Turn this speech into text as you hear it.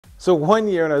So one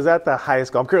year when I was at the high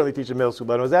school, I'm currently teaching middle school,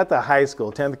 but when I was at the high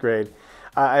school, 10th grade,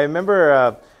 I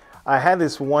remember I had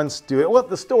this one student. Well,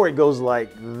 the story goes like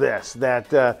this,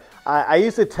 that I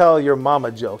used to tell your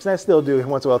mama jokes, and I still do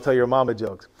once in a while tell your mama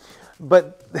jokes.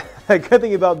 But the good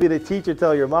thing about being a teacher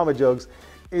tell your mama jokes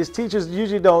is teachers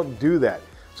usually don't do that.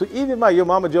 So even my your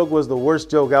mama joke was the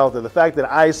worst joke out there. The fact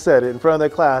that I said it in front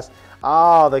of the class,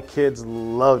 the kids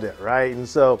loved it, right? And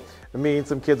so me and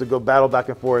some kids would go battle back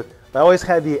and forth. But I always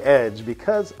had the edge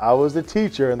because I was the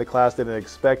teacher and the class didn't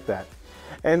expect that.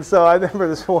 And so I remember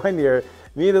this one year,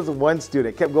 me and this one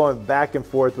student kept going back and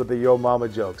forth with the yo mama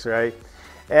jokes, right?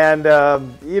 And,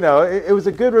 it was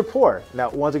a good rapport.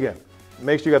 Now, once again,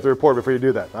 make sure you got the rapport before you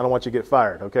do that. I don't want you to get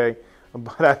fired, okay?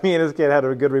 But me and this kid had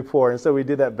a good rapport, and so we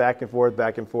did that back and forth,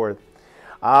 back and forth.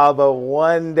 But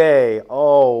one day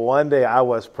I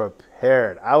was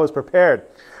prepared.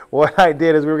 What I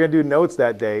did is we were going to do notes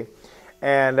that day.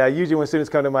 And usually when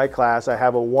students come to my class, I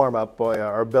have a warm-up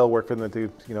or bell work for them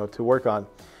to work on.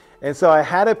 And so I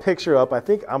had a picture up.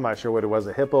 I'm not sure what it was,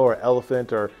 a hippo or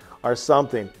elephant or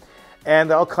something.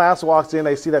 And the class walks in,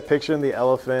 they see that picture in the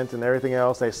elephant and everything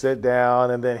else. They sit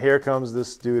down, and then here comes the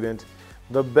student.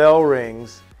 The bell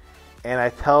rings, and I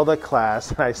tell the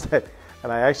class,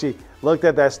 and I actually looked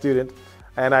at that student,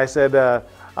 and I said, I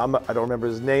don't remember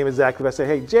his name exactly, but I said,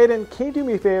 hey, Jaden, can you do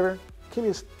me a favor? Can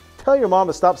you tell your mom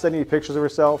to stop sending you pictures of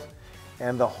herself?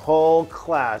 And the whole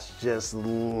class just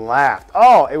laughed.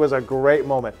 Oh, it was a great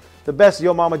moment. The best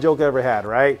yo mama joke I ever had,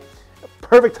 right?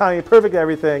 Perfect timing, perfect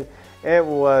everything. It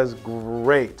was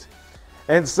great.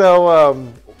 And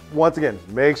so, once again,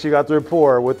 make sure you got the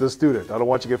rapport with the student. I don't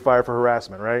want you to get fired for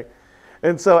harassment, right?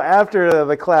 And so after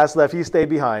the class left, he stayed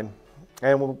behind.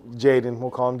 And Jaden,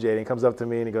 we'll call him Jaden, comes up to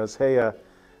me and he goes, hey,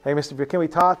 Mr. B, can we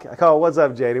talk? I call, what's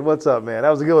up, Jaden? What's up, man? That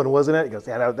was a good one, wasn't it? He goes,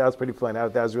 yeah, that was pretty fun.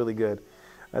 That was really good.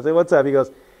 I say, what's up? He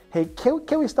goes, hey,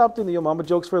 can we stop doing the yo mama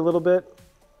jokes for a little bit?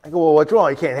 I go, well, what's wrong?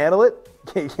 You can't handle it?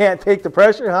 You can't take the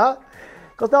pressure, huh?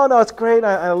 He goes, no, it's great.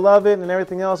 I love it and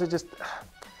everything else. It just,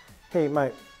 hey,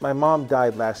 my mom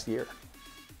died last year.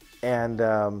 And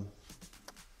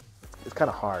it's kind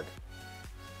of hard.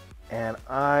 And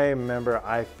I remember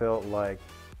I felt like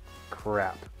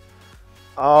crap.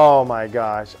 Oh my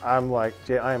gosh, I'm like,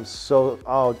 Jay, I am so,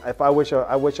 if I wish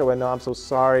I would know, I'm so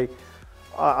sorry.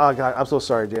 Oh God, I'm so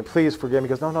sorry, Jay, please forgive me.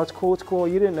 He goes, no, it's cool,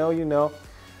 you didn't know.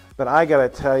 But I gotta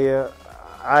tell you,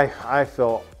 I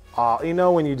feel,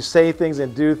 when you say things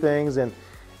and do things and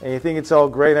you think it's all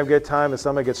great and have a good time and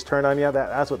somebody gets turned on you,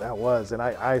 that's what that was. And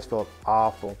I felt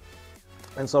awful.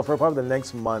 And so for probably the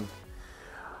next month,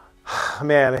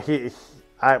 man,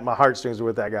 my heartstrings were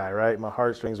with that guy, right? My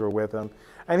heartstrings were with him.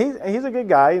 And he's a good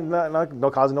guy, no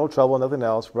causing no trouble, nothing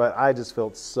else, but I just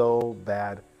felt so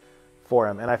bad for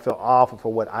him, and I feel awful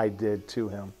for what I did to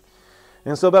him.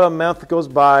 And so about a month goes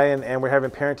by, and we're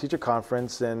having parent-teacher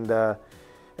conference, and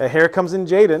here comes in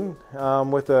Jaden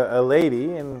with a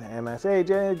lady, and I say, hey,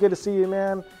 Jaden, good to see you,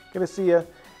 man, good to see you.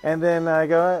 And then I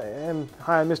go, and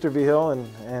hi, I'm Mr. Vigil,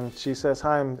 and she says,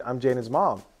 hi, I'm Jaden's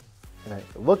mom. And I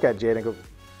look at Jaden and go,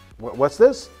 what's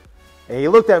this? And he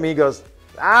looked at me, he goes,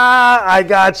 I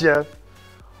gotcha.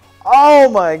 Oh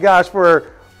my gosh,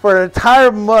 for an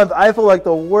entire month, I feel like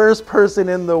the worst person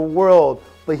in the world.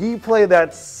 But he played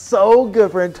that so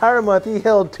good for an entire month. He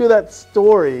held to that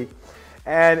story.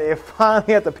 And it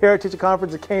finally at the parent-teacher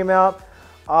conference, it came out.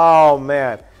 Oh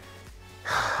man,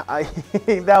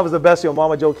 that was the best yo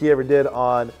mama joke he ever did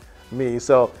on me.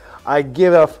 So I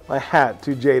give up my hat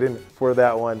to Jaden for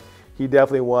that one. He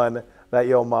definitely won that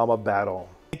yo mama battle.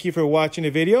 Thank you for watching the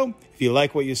video. If you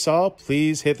like what you saw,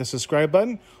 please hit the subscribe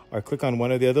button or click on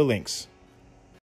one of the other links.